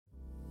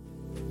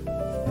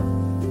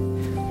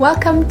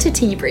Welcome to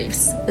Tea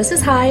Briefs. This is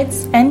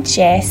Hides and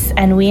Jess,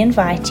 and we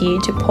invite you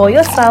to pour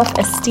yourself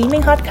a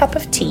steaming hot cup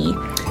of tea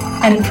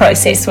and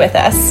process with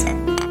us.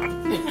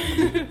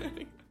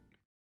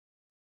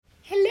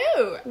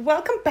 Hello!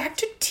 Welcome back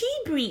to Tea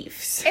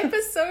Briefs.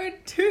 Episode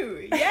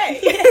 2.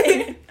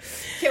 Yay!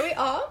 Here we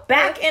are.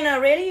 Back in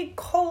a really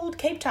cold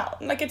Cape Town.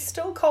 Like, it's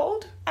still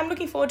cold. I'm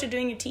looking forward to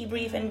doing a tea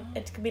brief, and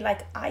it could be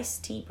like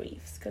iced tea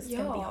briefs because it's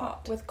going to be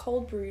hot. With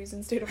cold brews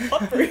instead of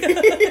hot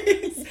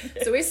brews.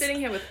 So we're sitting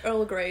here with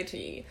Earl Grey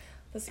tea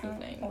this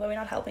evening. Although we're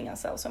not helping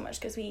ourselves so much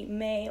because we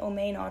may or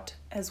may not,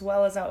 as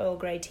well as our Earl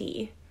Grey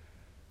tea,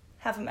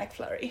 have a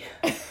McFlurry.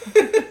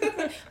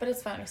 But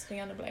it's fine, we're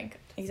sitting under a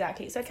blanket.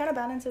 Exactly. So it kind of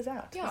balances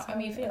out. Yeah, I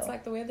mean, it's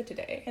like the weather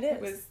today. It is.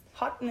 It was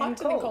hot and then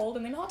cold. cold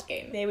and then hot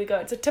again. There we go.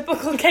 It's a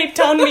typical Cape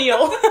Town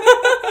meal.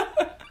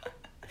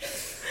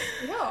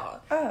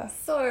 Yeah.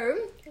 So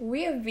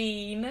we have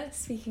been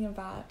speaking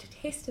about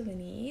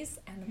testimonies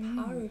and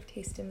the power of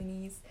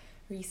testimonies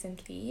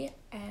recently,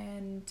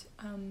 and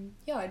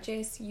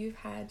Jess, you've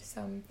had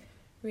some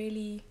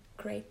really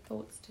great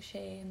thoughts to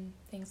share and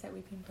things that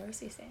we've been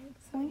processing.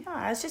 So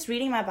I was just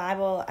reading my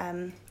Bible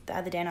the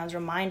other day, and I was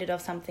reminded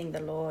of something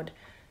the Lord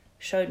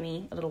showed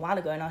me a little while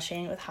ago, and I was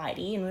sharing it with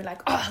Heidi, and we were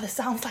like, oh, this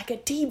sounds like a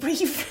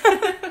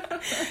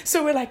debrief.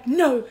 So we're like,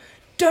 no,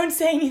 don't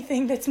say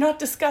anything, let's not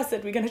discuss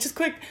it. We're going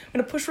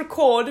to push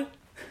record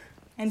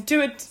and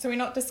do it so we're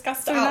not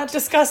discussed out.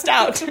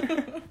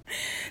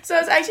 So I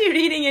was actually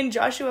reading in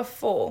Joshua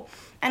 4,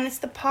 and it's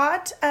the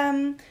part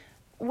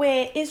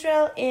where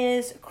Israel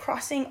is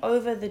crossing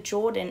over the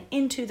Jordan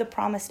into the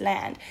promised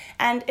land.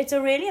 And it's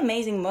a really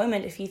amazing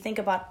moment if you think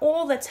about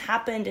all that's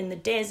happened in the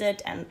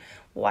desert and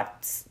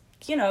what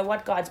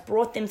God's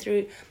brought them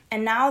through.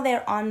 And now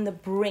they're on the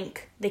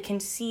brink. They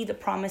can see the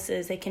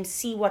promises. They can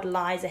see what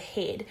lies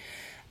ahead.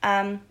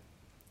 And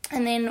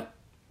then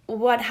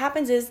what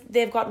happens is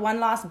they've got one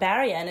last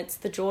barrier, and it's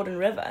the Jordan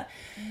River.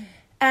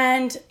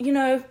 And,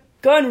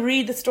 go and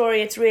read the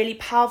story. It's really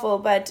powerful.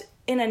 But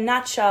in a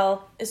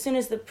nutshell, as soon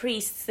as the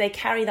priests, they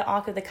carry the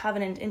Ark of the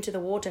Covenant into the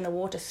water, and the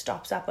water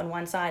stops up on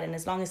one side. And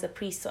as long as the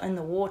priests are in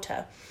the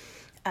water,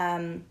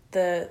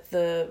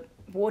 the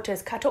water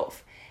is cut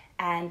off.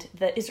 And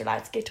the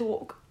Israelites get to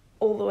walk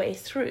all the way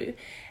through.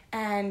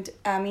 And,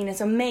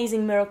 it's an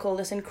amazing miracle,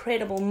 this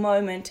incredible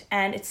moment.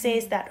 And it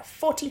says that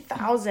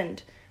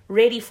 40,000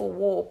 ready for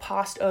war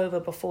passed over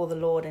before the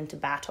Lord into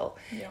battle.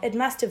 Yeah. It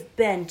must have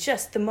been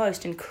just the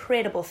most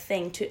incredible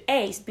thing to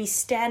be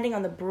standing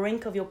on the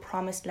brink of your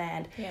promised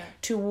land,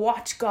 to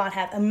watch God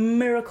have a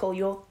miracle.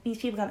 These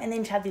people come, and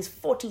then to have these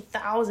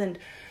 40,000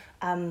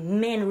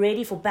 men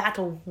ready for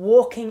battle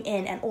walking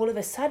in, and all of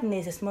a sudden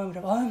there's this moment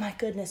of, oh my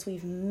goodness,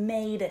 we've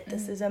made it.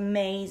 This is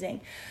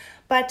amazing.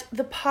 But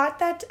the part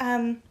that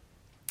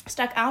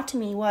stuck out to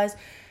me was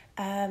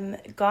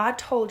God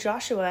told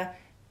Joshua,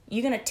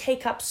 you're going to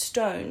take up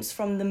stones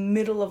from the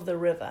middle of the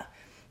river,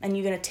 and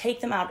you're going to take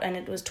them out, and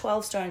it was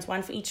 12 stones,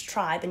 one for each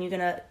tribe, and you're going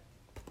to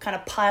kind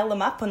of pile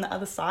them up on the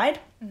other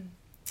side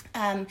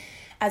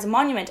as a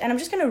monument. And I'm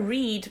just going to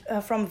read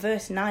from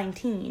verse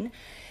 19.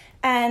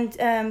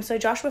 And so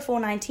Joshua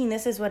 4:19,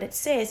 this is what it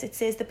says. It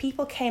says, the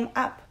people came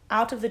up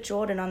out of the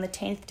Jordan on the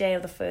 10th day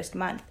of the first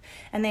month,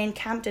 and they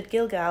encamped at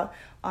Gilgal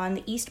on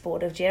the east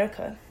border of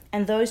Jericho.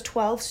 And those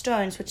 12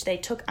 stones which they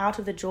took out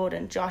of the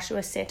Jordan,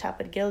 Joshua set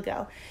up at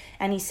Gilgal.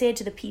 And he said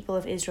to the people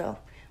of Israel,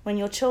 when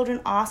your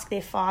children ask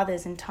their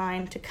fathers in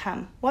time to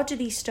come, what do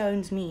these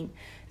stones mean?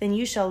 Then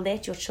you shall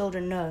let your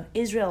children know,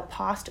 Israel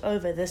passed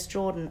over this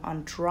Jordan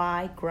on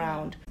dry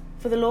ground.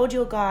 For the Lord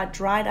your God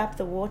dried up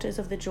the waters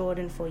of the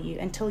Jordan for you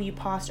until you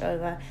passed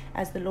over,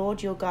 as the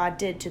Lord your God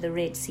did to the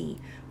Red Sea,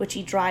 which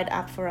he dried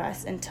up for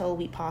us until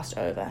we passed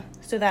over,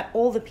 so that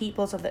all the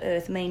peoples of the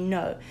earth may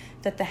know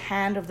that the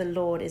hand of the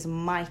Lord is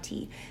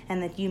mighty,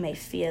 and that you may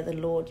fear the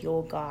Lord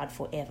your God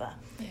forever.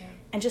 Yeah.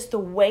 And just the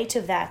weight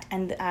of that,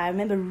 and I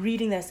remember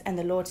reading this, and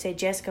the Lord said,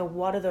 Jessica,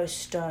 what are those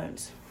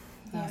stones?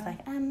 And I was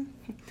like,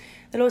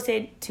 The Lord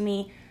said to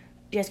me,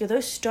 Jessica,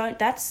 those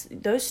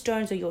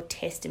stones are your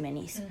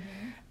testimonies.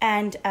 Mm-hmm.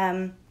 And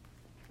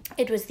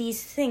it was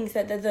these things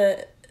that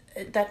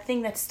that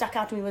thing that stuck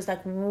out to me was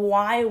like,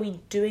 why are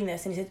we doing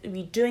this? And he said,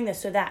 we're doing this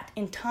so that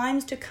in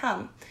times to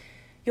come,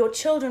 your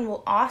children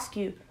will ask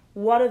you,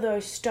 what are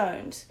those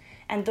stones?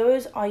 And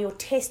those are your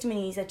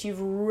testimonies that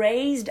you've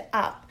raised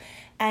up,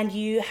 and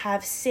you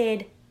have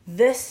said,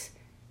 this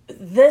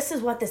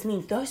is what this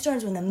means. Those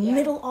stones were in the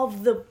middle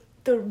of the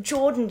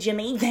Jordan,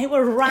 Jimmy. They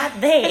were right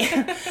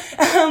there.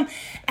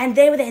 And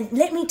they were there.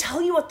 Let me tell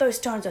you what those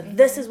stones are.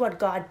 This is what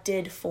God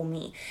did for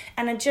me.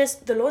 And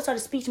the Lord started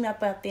speaking to me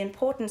about the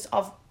importance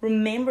of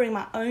remembering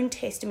my own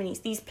testimonies,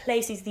 these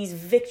places, these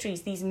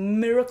victories, these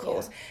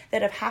miracles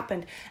that have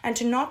happened, and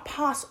to not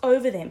pass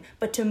over them,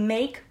 but to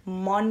make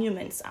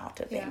monuments out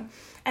of them.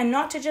 And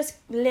not to just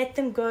let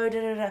them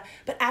go,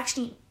 but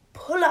actually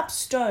pull up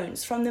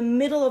stones from the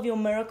middle of your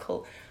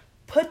miracle,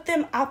 put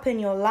them up in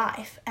your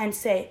life and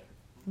say,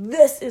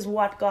 this is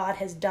what God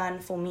has done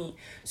for me.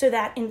 So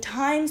that in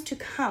times to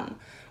come,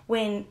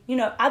 when,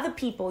 other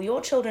people,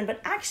 your children, but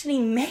actually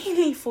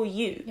mainly for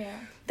you,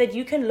 that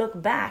you can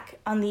look back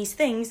on these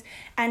things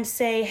and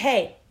say,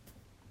 hey,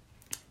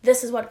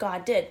 this is what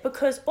God did.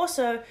 Because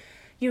also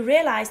you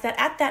realize that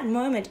at that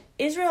moment,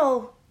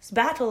 Israel's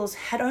battles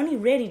had only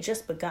really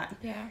just begun.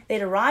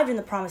 They'd arrived in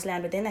the promised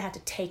land, but then they had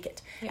to take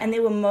it. And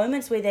there were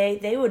moments where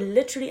they were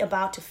literally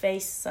about to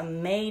face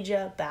some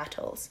major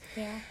battles.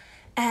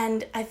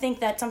 And I think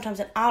that sometimes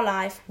in our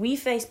life, we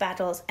face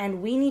battles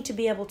and we need to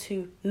be able to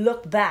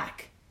look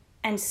back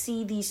and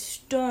see these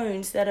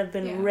stones that have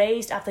been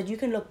raised up, that you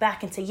can look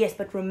back and say, yes,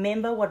 but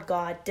remember what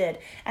God did.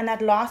 And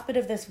that last bit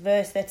of this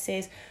verse that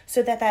says,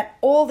 so that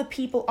all the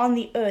people on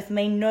the earth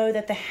may know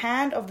that the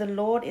hand of the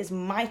Lord is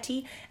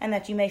mighty and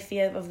that you may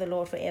fear of the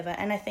Lord forever.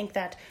 And I think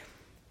that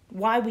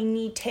why we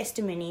need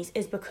testimonies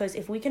is because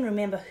if we can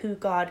remember who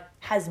God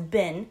has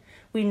been,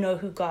 we know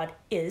who God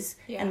is,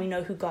 and we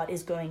know who God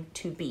is going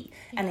to be.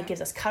 And it gives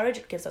us courage,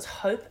 it gives us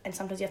hope, and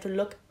sometimes you have to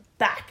look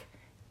back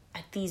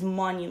at these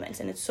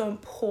monuments, and it's so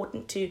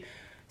important to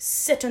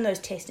sit on those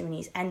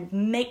testimonies and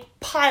make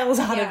piles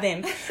out of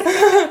them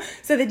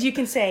so that you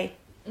can say,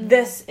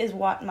 this is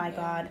what my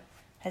God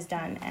has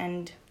done.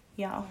 And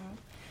no,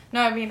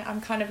 I mean,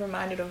 I'm kind of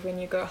reminded of when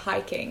you go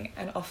hiking,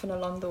 and often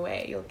along the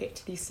way you'll get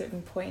to these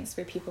certain points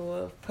where people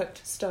will have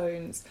put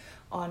stones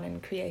on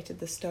and created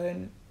the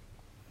stone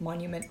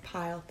monument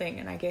pile thing.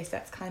 And I guess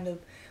that's kind of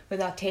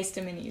with our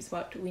testimonies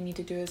what we need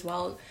to do as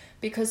well,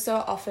 because so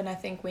often I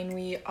think when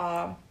we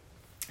are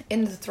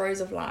in the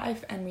throes of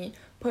life and we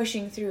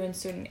pushing through in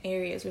certain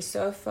areas, we're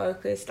so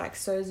focused, like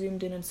so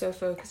zoomed in and so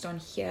focused on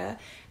here,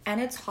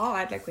 and it's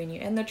hard, like when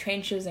you're in the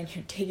trenches and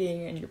you're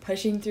digging and you're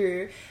pushing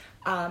through,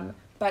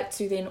 but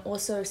to then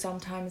also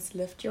sometimes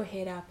lift your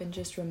head up and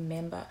just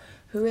remember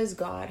who is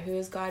God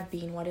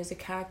been, what is the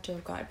character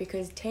of God,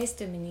 because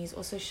testimonies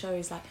also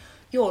shows like,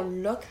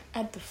 look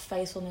at the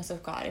faithfulness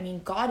of God. I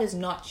mean, God has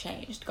not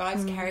changed.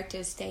 God's character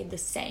has stayed the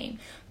same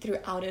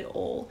throughout it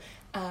all,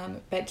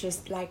 but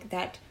just like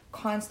that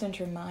constant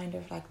reminder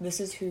of like, this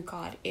is who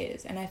God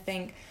is. And I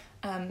think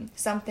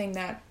something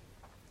that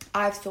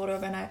I've thought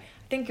of, and I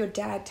think your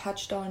dad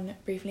touched on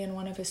briefly in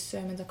one of his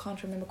sermons, I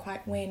can't remember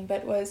quite when,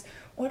 but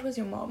what was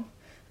your mom?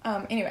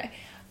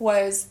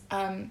 Was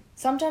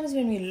sometimes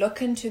when we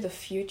look into the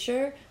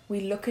future,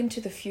 we look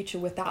into the future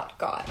without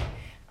God.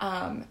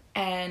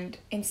 And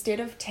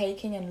instead of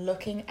taking and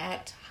looking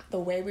at the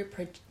way we're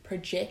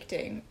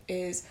projecting,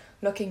 is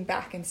looking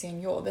back and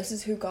saying, this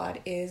is who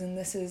God is, and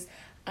this is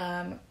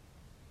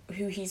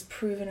who he's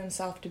proven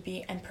himself to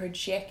be, and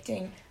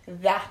projecting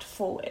that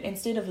forward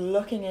instead of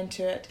looking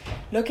into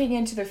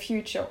the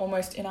future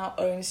almost in our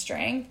own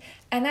strength.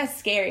 And that's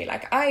scary.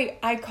 Like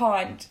I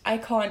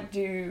can't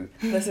do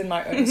this in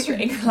my own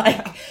strength.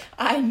 Like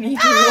I need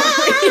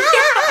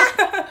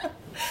to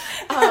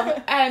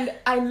and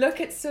I look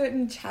at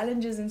certain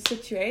challenges and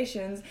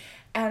situations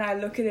and I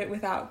look at it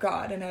without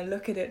God, and I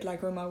look at it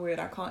like, oh my word,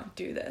 I can't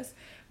do this.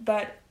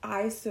 But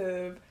I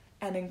serve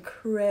an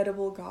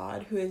incredible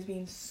God who has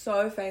been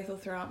so faithful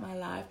throughout my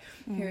life,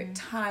 who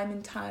time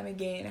and time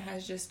again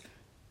has just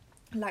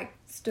like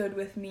stood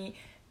with me,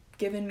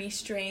 given me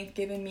strength,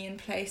 given me in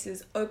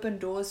places, opened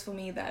doors for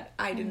me that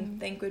I didn't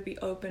think would be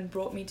open,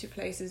 brought me to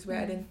places where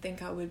I didn't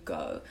think I would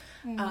go,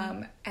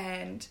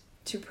 and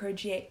to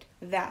project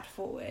that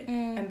forward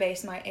and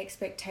base my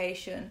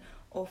expectation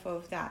off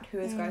of that. Who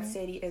is God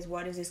said he is,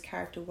 what is his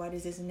character, what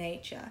is his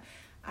nature,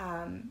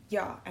 and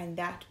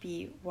that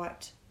be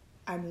what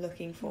I'm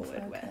looking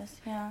forward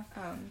with.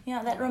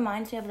 That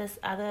reminds me of this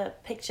other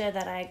picture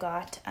that I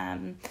got.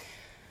 I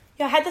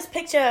had this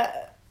picture,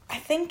 I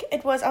think I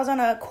was on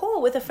a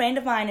call with a friend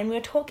of mine, and we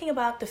were talking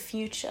about the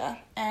future.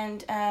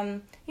 And,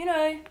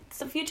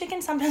 the future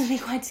can sometimes be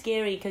quite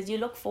scary because you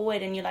look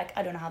forward and you're like,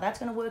 I don't know how that's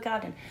going to work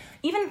out. And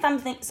even some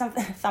things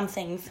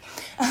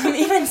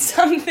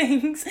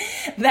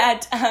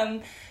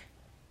that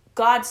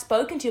God's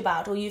spoken to you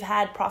about, or you've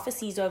had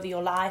prophecies over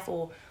your life,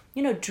 or,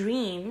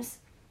 dreams,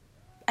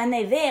 and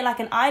they're there like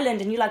an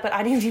island, and you're like, but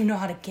I don't even know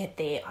how to get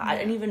there. I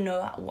don't even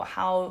know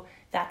how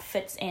that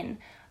fits in.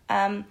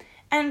 And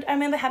I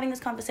remember having this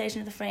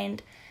conversation with a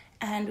friend,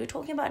 and we were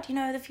talking about,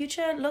 the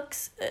future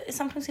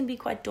sometimes can be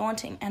quite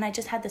daunting. And I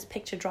just had this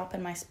picture drop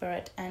in my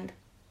spirit. And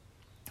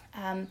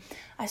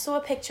I saw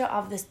a picture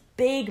of this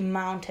big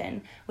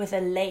mountain with a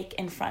lake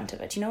in front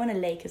of it. You know when a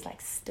lake is like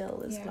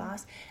still as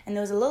glass? And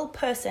there was a little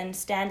person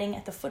standing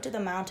at the foot of the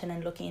mountain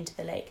and looking into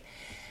the lake.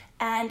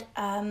 And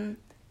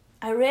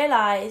I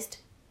realized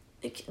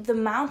the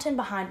mountain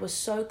behind was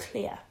so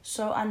clear,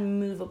 so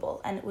unmovable,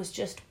 and it was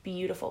just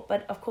beautiful.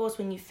 But of course,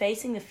 when you're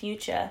facing the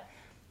future,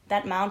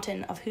 that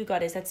mountain of who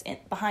God is, that's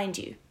behind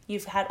you.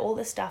 You've had all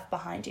this stuff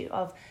behind you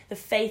of the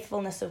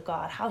faithfulness of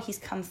God, how he's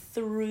come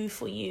through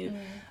for you.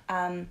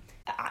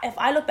 If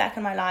I look back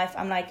on my life,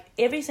 I'm like,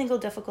 every single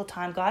difficult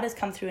time, God has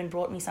come through and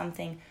brought me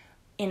something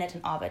in it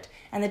and of it.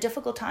 And the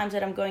difficult times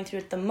that I'm going through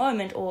at the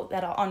moment, or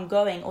that are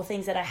ongoing, or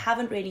things that I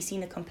haven't really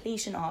seen the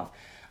completion of,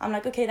 I'm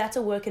like, okay, that's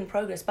a work in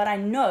progress. But I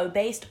know,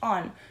 based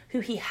on who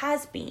he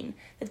has been,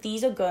 that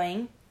these are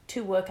going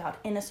to work out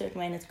in a certain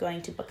way, and it's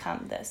going to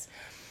become this.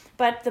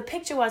 But the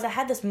picture was I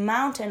had this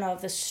mountain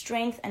of the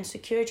strength and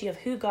security of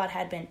who God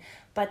had been,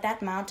 but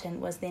that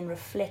mountain was then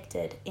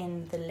reflected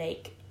in the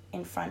lake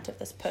in front of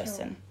this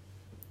person.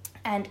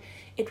 Sure. And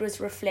it was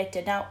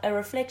reflected. Now, a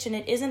reflection,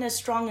 it isn't as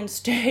strong and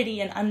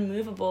sturdy and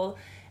unmovable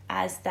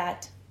as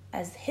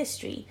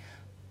history,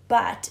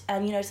 but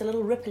it's a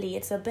little ripply.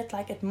 It's a bit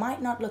like, it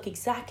might not look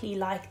exactly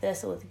like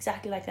this or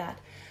exactly like that,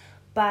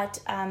 but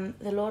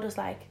the Lord was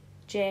like,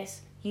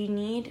 Jess, you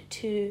need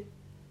to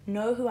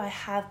know who I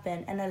have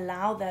been and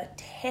allow the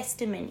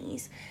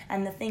testimonies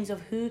and the things of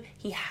who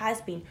he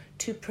has been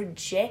to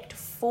project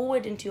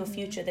forward into your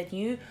future, that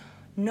you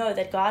know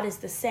that God is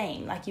the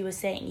same, like you were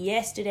saying,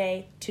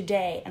 yesterday,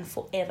 today, and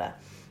forever.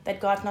 That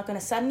God's not going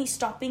to suddenly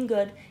stop being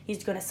good.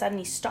 He's going to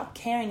suddenly stop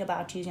caring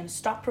about you. He's going to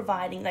stop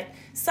providing. Like,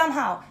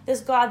 somehow, this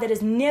God that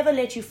has never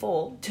let you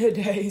fall,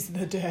 today's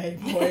the day,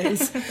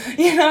 boys.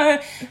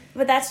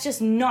 But that's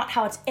just not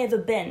how it's ever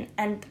been.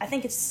 And I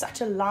think it's such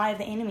a lie of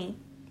the enemy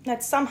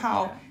that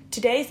somehow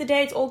today's the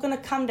day it's all going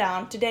to come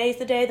down. Today's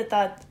the day that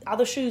the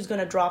other shoe's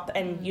going to drop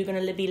and you're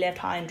going to be left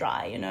high and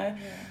dry,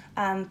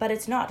 But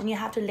it's not. And you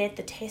have to let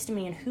the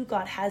testimony and who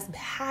God has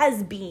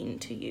been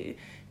to you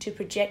to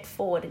project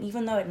forward. And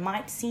even though it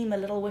might seem a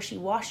little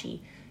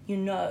wishy-washy, you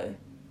know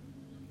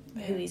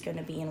who he's going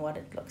to be and what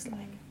it looks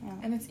like. Yeah.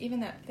 And it's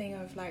even that thing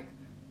of like,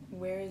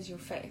 where is your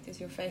faith?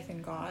 Is your faith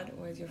in God,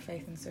 or is your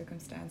faith in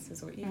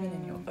circumstances, or even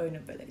in your own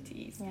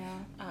abilities?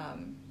 Yeah.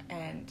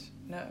 And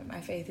no,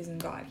 my faith is in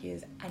God. He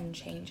is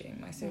unchanging.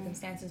 My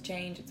circumstances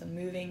change. It's a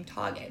moving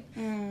target.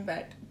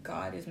 But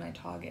God is my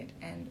target,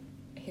 and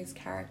his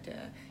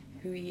character,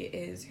 who he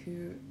is,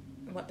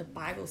 what the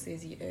Bible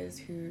says he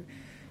is,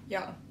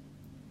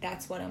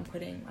 that's what I'm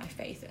putting my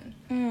faith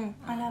in.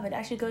 I love it. It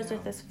actually goes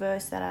with this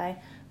verse that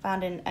I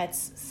found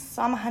it's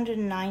Psalm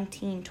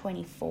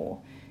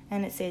 119:24.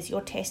 And it says,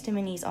 your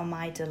testimonies are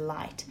my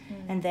delight,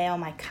 and they are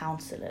my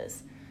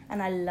counselors.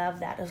 And I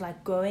love that. It's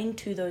like going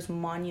to those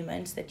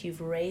monuments that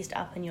you've raised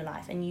up in your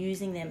life and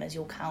using them as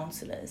your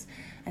counselors.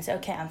 And say,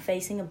 okay, I'm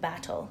facing a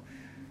battle.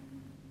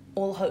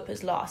 All hope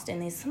is lost. And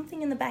there's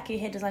something in the back of your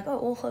head that's like, oh,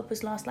 all hope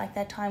is lost, like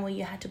that time where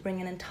you had to bring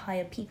an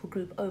entire people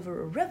group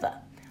over a river.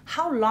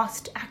 How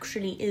lost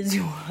actually is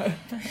your hope?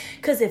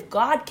 Because if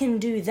God can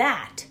do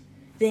that,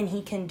 then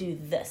he can do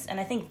this. And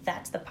I think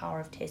that's the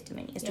power of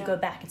testimony, is to go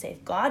back and say,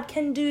 if God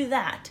can do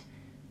that,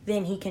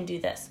 then he can do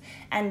this.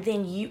 And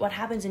then what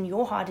happens in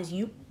your heart is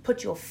you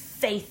put your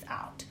faith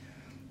out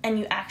and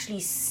you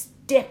actually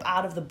step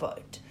out of the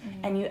boat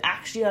and you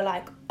actually are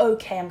like,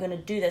 okay, I'm going to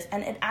do this.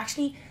 And it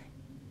actually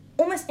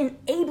almost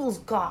enables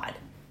God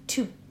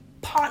to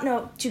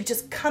partner, to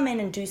just come in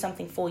and do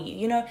something for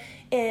you.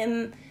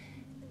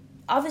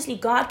 Obviously,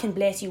 God can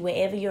bless you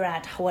wherever you're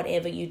at,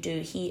 whatever you do.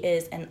 He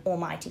is an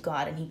almighty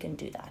God, and he can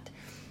do that.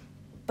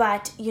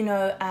 But,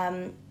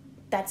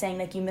 that saying,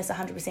 like, you miss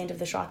 100% of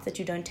the shots that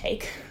you don't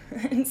take.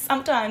 And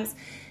sometimes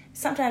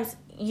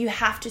you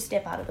have to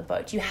step out of the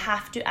boat. You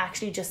have to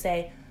actually just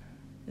say,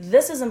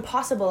 this is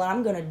impossible, and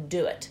I'm going to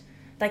do it.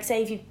 Like,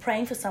 say, if you're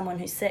praying for someone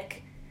who's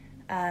sick,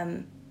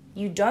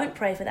 you don't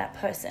pray for that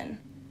person.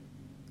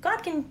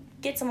 God can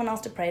get someone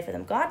else to pray for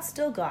them. God's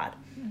still God.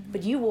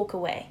 But you walk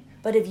away.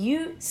 But if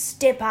you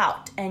step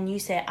out and you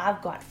say,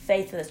 I've got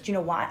faith for this. Do you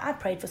know why? I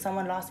prayed for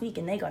someone last week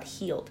and they got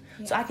healed.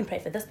 Yeah. So I can pray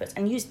for this person.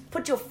 And you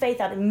put your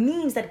faith out. It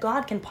means that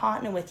God can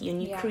partner with you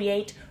and you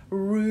create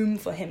room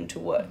for him to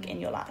work in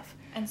your life.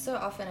 And so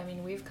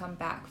often, we've come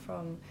back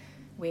from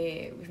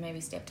where we've maybe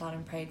stepped out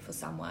and prayed for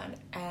someone,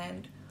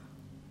 and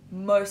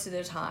most of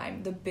the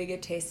time, the bigger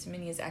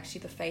testimony is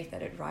actually the faith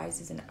that it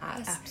rises in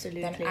us.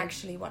 Absolutely. Than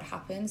actually what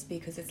happens,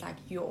 because it's like,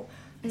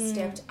 I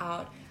stepped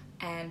out.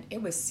 And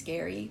it was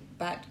scary,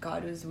 but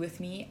God was with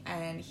me,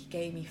 and he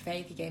gave me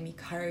faith. He gave me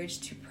courage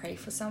to pray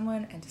for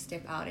someone and to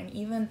step out. And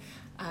even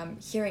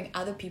hearing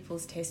other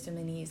people's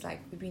testimonies, like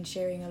we've been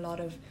sharing a lot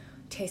of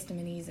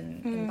testimonies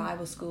in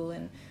Bible school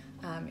and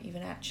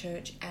even at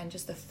church, and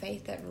just the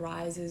faith that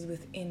rises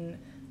within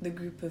the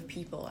group of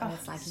people. And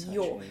it's like,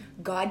 so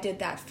God did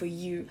that for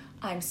you.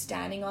 I'm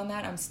standing on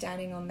that. I'm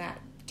standing on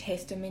that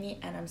testimony,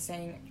 and I'm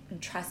saying, I'm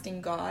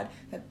trusting God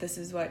that this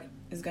is what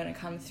is going to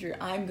come through.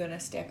 I'm going to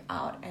step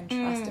out and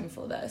trust him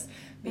for this,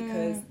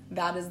 because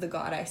that is the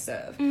God I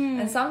serve.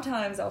 And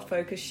sometimes our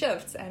focus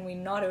shifts and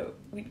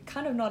we're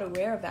kind of not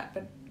aware of that,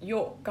 but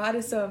God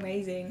is so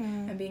amazing,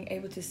 and being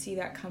able to see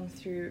that come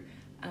through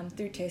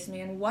through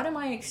testimony. And what am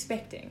I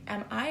expecting?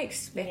 Am I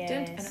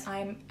expectant? Yes.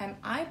 And am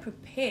I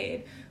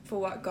prepared for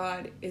what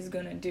God is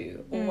going to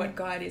do, or what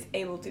God is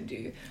able to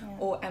do?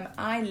 Or am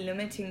I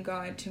limiting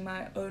God to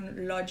my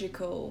own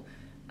logical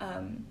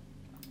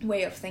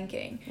way of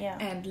thinking,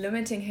 and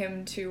limiting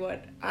him to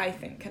what I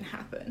think can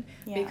happen?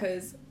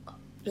 Because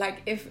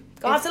like, if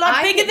God's a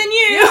lot bigger than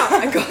you,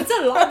 God's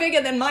a lot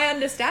bigger than my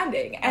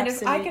understanding, and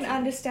Absolutely. if I can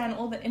understand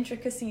all the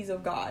intricacies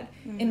of God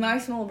in my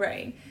small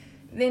brain,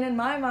 then in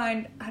my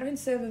mind I don't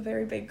serve a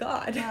very big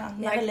God.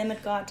 Never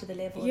limit God to the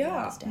level of your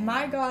understanding.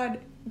 My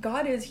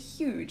God is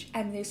huge,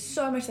 and there's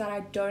so much that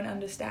I don't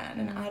understand,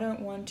 and I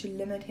don't want to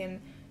limit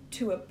him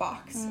to a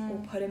box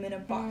or put him in a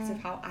box of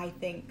how I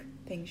think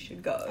things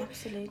should go.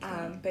 Absolutely.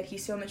 But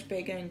he's so much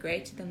bigger and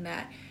greater than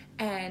that.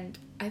 And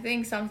I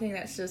think something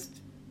that's just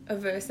a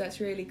verse that's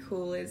really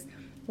cool is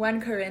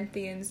 1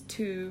 Corinthians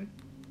 2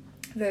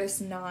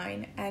 verse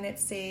 9, and it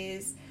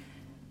says,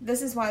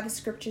 "This is why the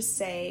scriptures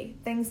say,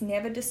 things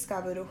never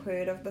discovered or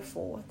heard of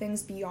before,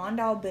 things beyond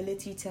our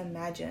ability to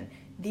imagine.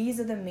 These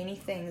are the many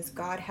things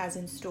God has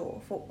in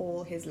store for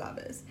all his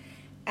lovers."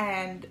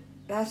 And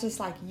that's just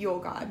like your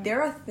God.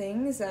 There are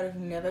things that have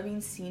never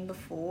been seen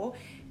before,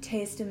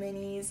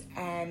 testimonies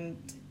and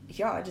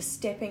just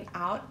stepping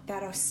out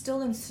that are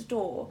still in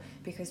store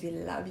because we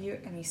love you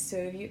and we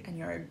serve you and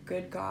you're a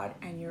good God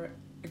and you're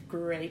a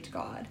great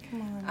God.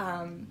 Come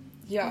on.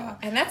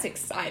 And that's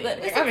exciting.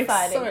 It's I'm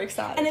exciting. so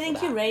excited. And I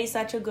think you raised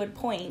such a good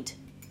point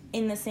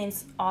in the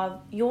sense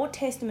of your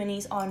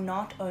testimonies are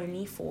not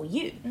only for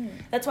you.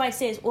 That's why it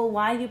says, well,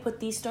 why do you put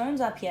these stones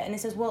up here? And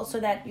it says, well,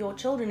 so that your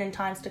children in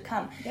times to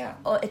come,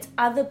 or it's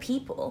other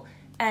people.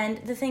 And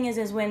the thing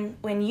is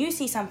when you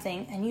see something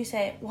and you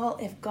say, well,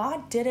 if God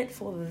did it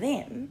for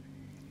them,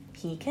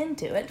 he can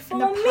do it for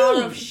me. And the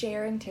power of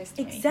sharing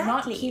testimony.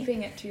 Exactly. Not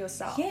keeping it to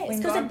yourself. Yes,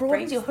 because it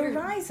broadens your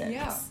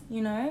horizons,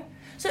 you know?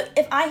 So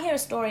if I hear a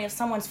story of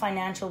someone's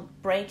financial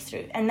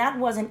breakthrough, and that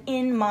wasn't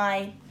in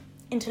my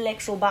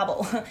intellectual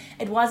bubble,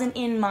 it wasn't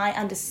in my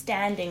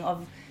understanding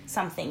of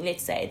something,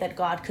 let's say, that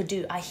God could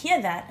do, I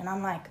hear that and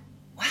I'm like,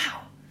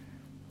 wow,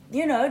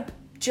 you know,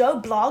 Joe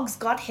Bloggs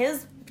got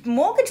his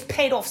mortgage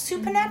paid off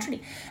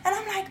supernaturally. And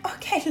I'm like,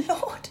 okay,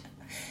 Lord,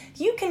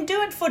 you can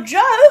do it for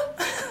Joe.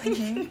 You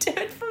can do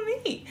it for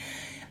me.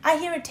 I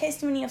hear a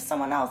testimony of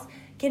someone else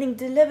getting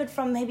delivered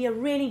from maybe a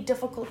really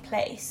difficult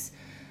place.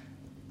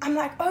 I'm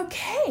like,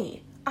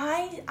 okay,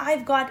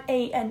 I've got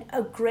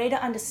a greater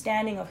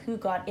understanding of who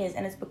God is,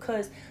 and it's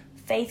because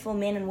faithful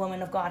men and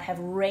women of God have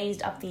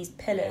raised up these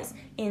pillars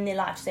in their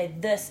life to say,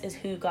 this is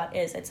who God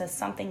is. It's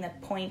something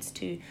that points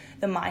to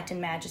the might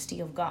and majesty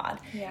of God,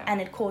 and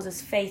it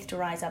causes faith to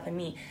rise up in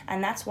me.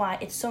 And that's why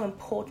it's so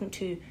important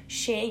to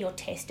share your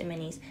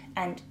testimonies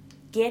and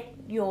get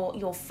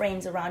your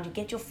friends around you,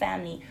 get your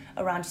family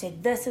around you, say,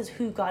 this is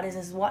who God is,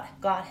 this is what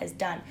God has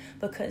done,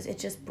 because it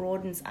just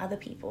broadens other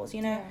people's,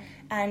 you know,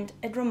 and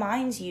it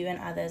reminds you and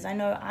others. I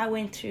know I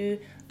went through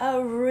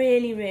a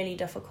really, really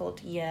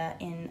difficult year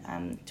in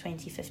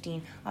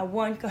 2015. I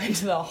won't go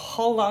into the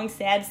whole long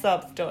sad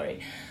sob story,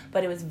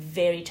 but it was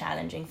very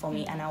challenging for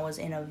me, and I was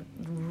in a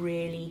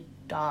really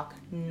dark,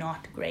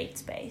 not great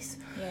space.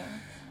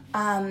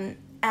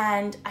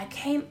 And I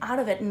came out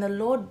of it, and the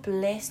Lord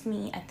blessed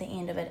me at the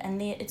end of it. And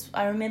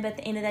I remember at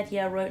the end of that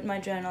year, I wrote in my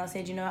journal, I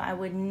said, you know, I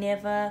would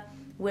never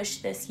wish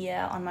this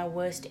year on my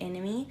worst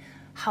enemy.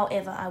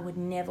 However, I would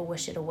never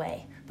wish it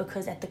away,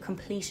 because at the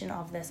completion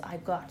of this, I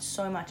got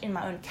so much in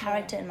my own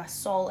character, in my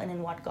soul, and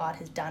in what God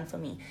has done for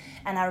me.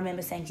 And I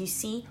remember saying, you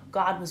see,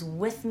 God was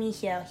with me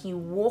here. He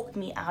walked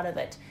me out of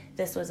it.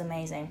 This was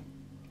amazing.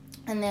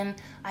 And then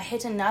I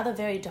hit another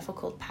very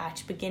difficult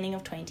patch, beginning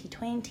of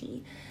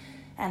 2020.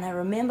 And I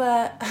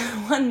remember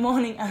one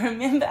morning,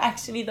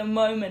 actually the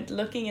moment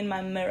looking in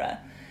my mirror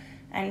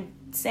and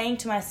saying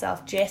to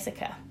myself,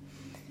 Jessica,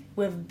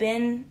 we've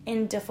been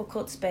in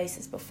difficult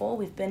spaces before.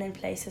 We've been in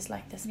places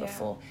like this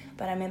before.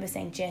 But I remember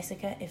saying,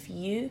 Jessica, if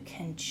you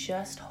can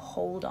just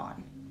hold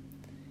on,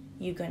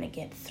 you're going to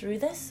get through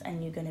this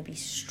and you're going to be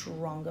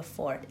stronger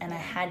for it. And I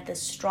had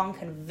this strong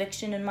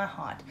conviction in my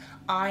heart.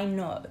 I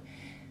know,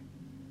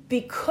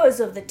 because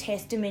of the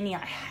testimony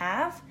I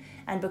have,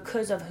 and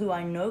because of who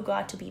I know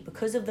God to be,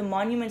 because of the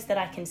monuments that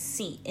I can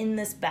see in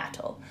this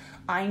battle,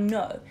 I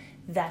know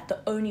that the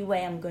only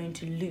way I'm going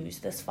to lose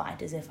this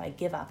fight is if I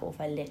give up or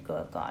if I let go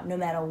of God. No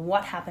matter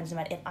what happens, no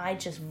matter if I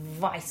just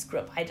vice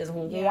grip, I just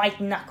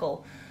white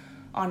knuckle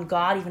on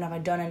God, even if I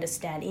don't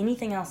understand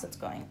anything else that's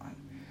going on,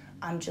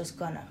 I'm just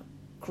going to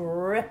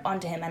grip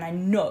onto him, and I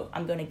know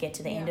I'm going to get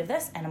to the end of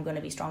this and I'm going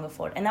to be stronger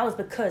for it. And that was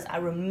because I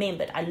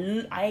remembered,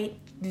 I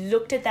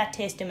looked at that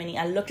testimony,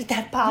 I looked at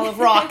that pile of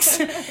rocks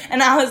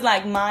and I was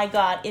like, my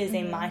God is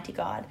a mighty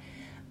God.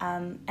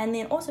 And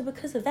then also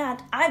because of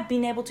that, I've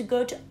been able to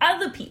go to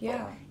other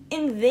people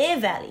in their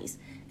valleys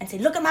and say,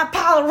 look at my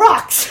pile of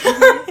rocks.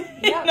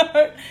 You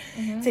know?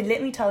 So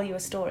let me tell you a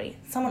story.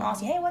 Someone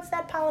asks you, hey, what's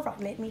that pile of rock?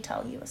 Let me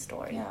tell you a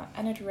story. Yeah,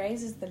 and it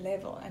raises the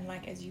level. And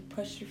like as you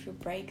push through your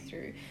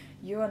breakthrough,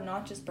 you are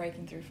not just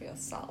breaking through for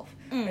yourself,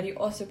 but you're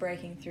also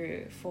breaking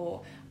through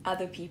for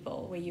other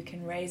people, where you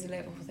can raise a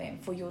level for them,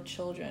 for your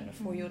children,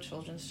 for your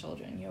children's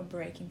children. You're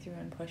breaking through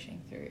and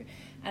pushing through.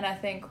 And I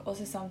think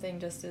also something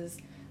just as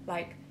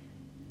like,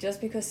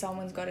 just because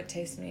someone's got a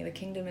testimony, the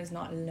kingdom is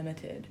not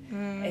limited.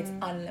 It's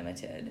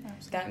unlimited.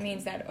 Absolutely. That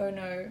means that, oh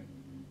no,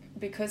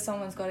 because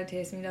someone's got a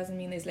testimony doesn't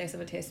mean there's less of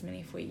a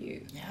testimony for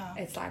you. Yeah.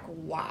 It's like,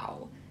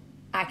 wow,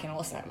 I can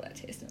also have that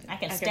testimony. I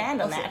can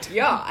stand on that.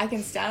 Yeah, I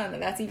can stand on that.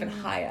 That's even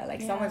higher.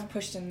 Like someone's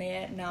pushed in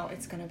there, now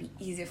it's going to be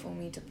easier for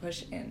me to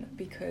push in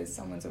because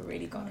someone's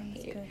already gone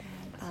ahead.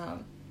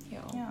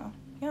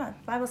 The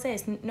Bible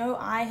says, no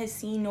eye has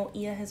seen nor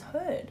ear has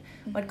heard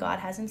what God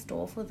has in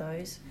store for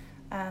those,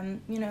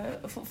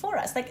 for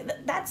us.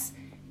 Like that's,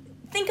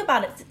 think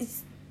about it.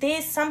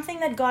 there's something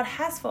that God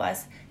has for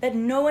us that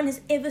no one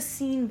has ever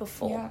seen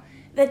before. Yeah.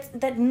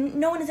 That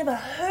no one has ever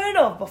heard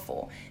of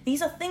before.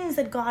 These are things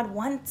that God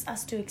wants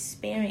us to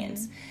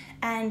experience.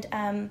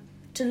 And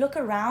to look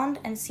around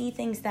and see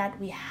things that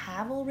we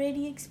have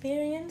already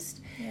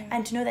experienced,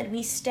 and to know that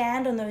we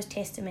stand on those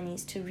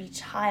testimonies to reach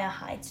higher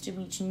heights, to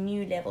reach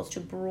new levels, to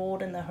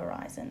broaden the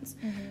horizons.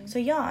 So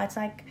it's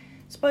like,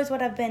 I suppose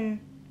what I've been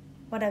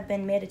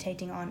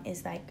meditating on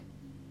is like,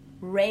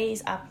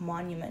 raise up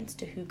monuments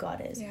to who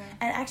God is,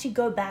 and actually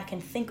go back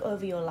and think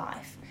over your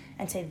life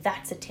and say,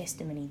 that's a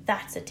testimony,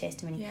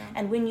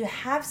 and when you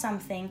have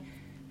something,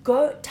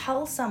 go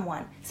tell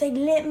someone, say,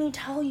 let me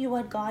tell you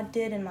what God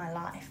did in my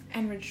life,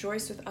 and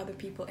rejoice with other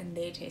people in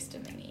their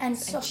testimonies, and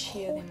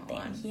cheer them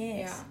on.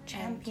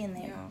 Champion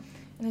them.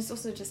 And it's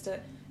also just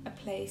a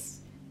place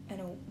and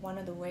one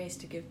of the ways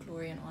to give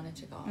glory and honor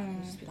to God,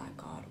 and just be like,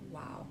 God,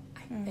 wow,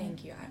 I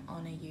thank you, I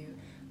honor you,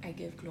 I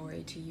give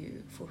glory to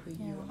you for who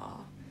you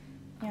are.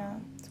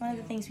 It's one of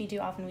the things we do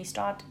often. We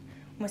start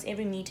almost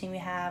every meeting we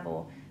have,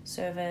 or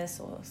service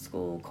or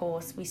school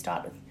course, we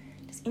start with,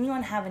 does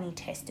anyone have any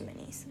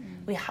testimonies?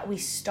 We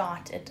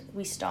start it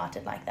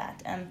like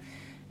that.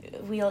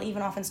 We'll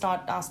even often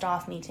start our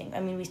staff meeting.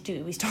 I mean, we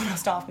start our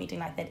staff meeting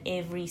like that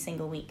every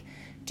single week.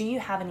 Do you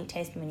have any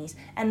testimonies?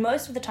 And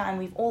most of the time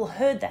we've all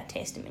heard that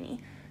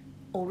testimony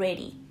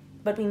already,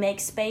 but we make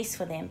space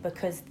for them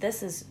because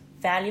this is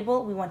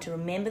valuable. We want to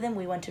remember them.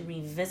 We want to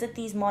revisit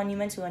these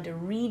monuments. We want to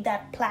read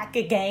that plaque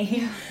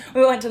again.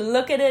 We want to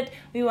look at it.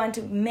 We want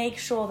to make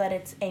sure that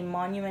it's a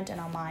monument in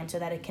our mind so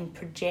that it can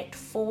project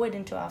forward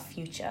into our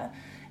future,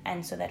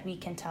 and so that we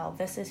can tell,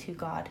 this is who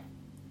God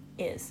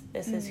is.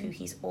 This is who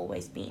he's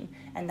always been,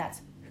 and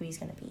that's who he's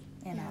going to be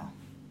in our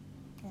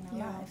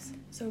lives.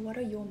 So what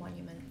are your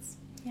monuments?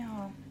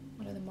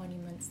 What are the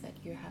monuments that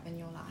you have in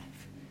your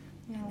life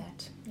and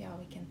that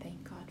we can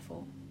thank God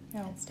for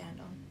and stand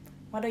on?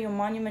 What are your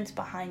monuments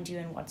behind you,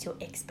 and what's your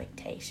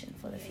expectation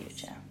for the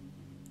future?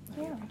 What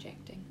are you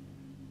projecting?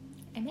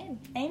 Amen.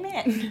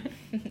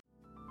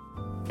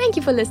 Thank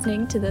you for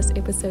listening to this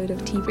episode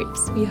of Tea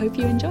Briefs. We hope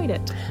you enjoyed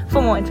it.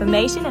 For more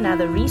information and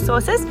other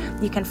resources,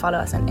 you can follow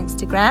us on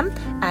Instagram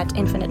at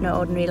Infinite No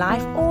Ordinary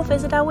Life, or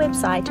visit our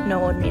website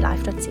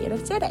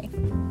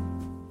noordinarylife.co.za.